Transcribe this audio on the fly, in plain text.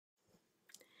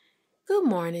Good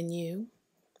morning, you.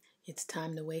 It's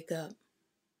time to wake up.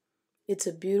 It's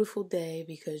a beautiful day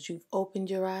because you've opened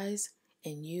your eyes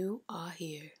and you are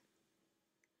here.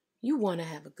 You want to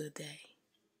have a good day.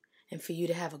 And for you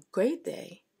to have a great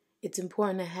day, it's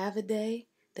important to have a day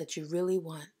that you really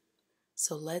want.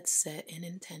 So let's set an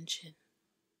intention.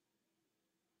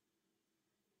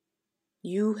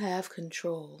 You have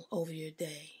control over your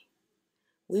day.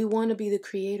 We want to be the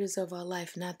creators of our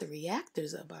life, not the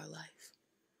reactors of our life.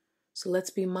 So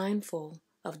let's be mindful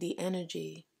of the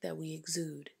energy that we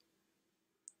exude.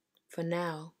 For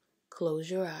now,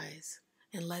 close your eyes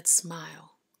and let's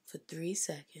smile for 3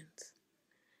 seconds.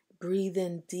 Breathe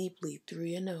in deeply through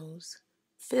your nose,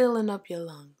 filling up your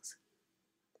lungs.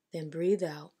 Then breathe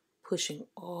out, pushing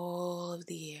all of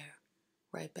the air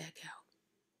right back out.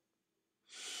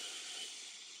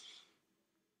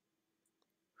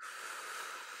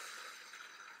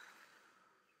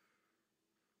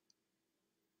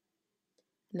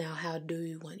 Now, how do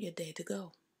you want your day to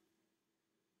go?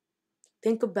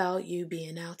 Think about you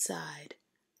being outside,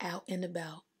 out and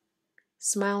about,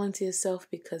 smiling to yourself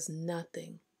because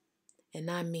nothing,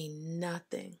 and I mean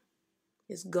nothing,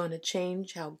 is going to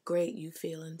change how great you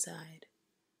feel inside.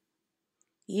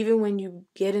 Even when you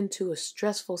get into a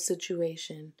stressful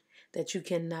situation that you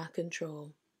cannot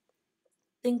control,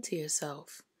 think to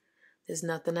yourself, there's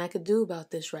nothing I could do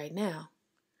about this right now,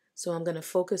 so I'm going to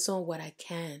focus on what I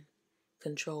can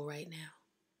control right now.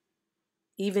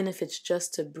 Even if it's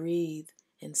just to breathe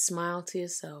and smile to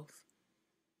yourself,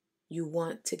 you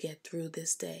want to get through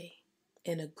this day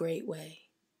in a great way.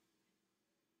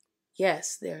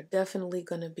 Yes, there are definitely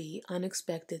going to be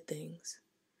unexpected things,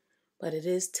 but it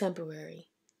is temporary,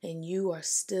 and you are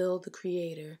still the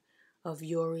creator of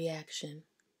your reaction.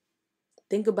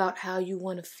 Think about how you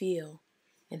want to feel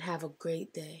and have a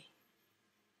great day.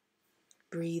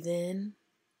 Breathe in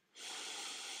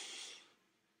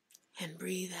and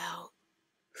breathe out.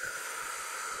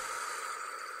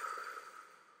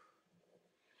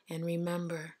 And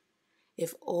remember,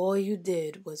 if all you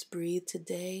did was breathe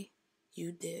today,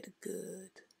 you did good.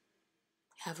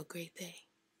 Have a great day.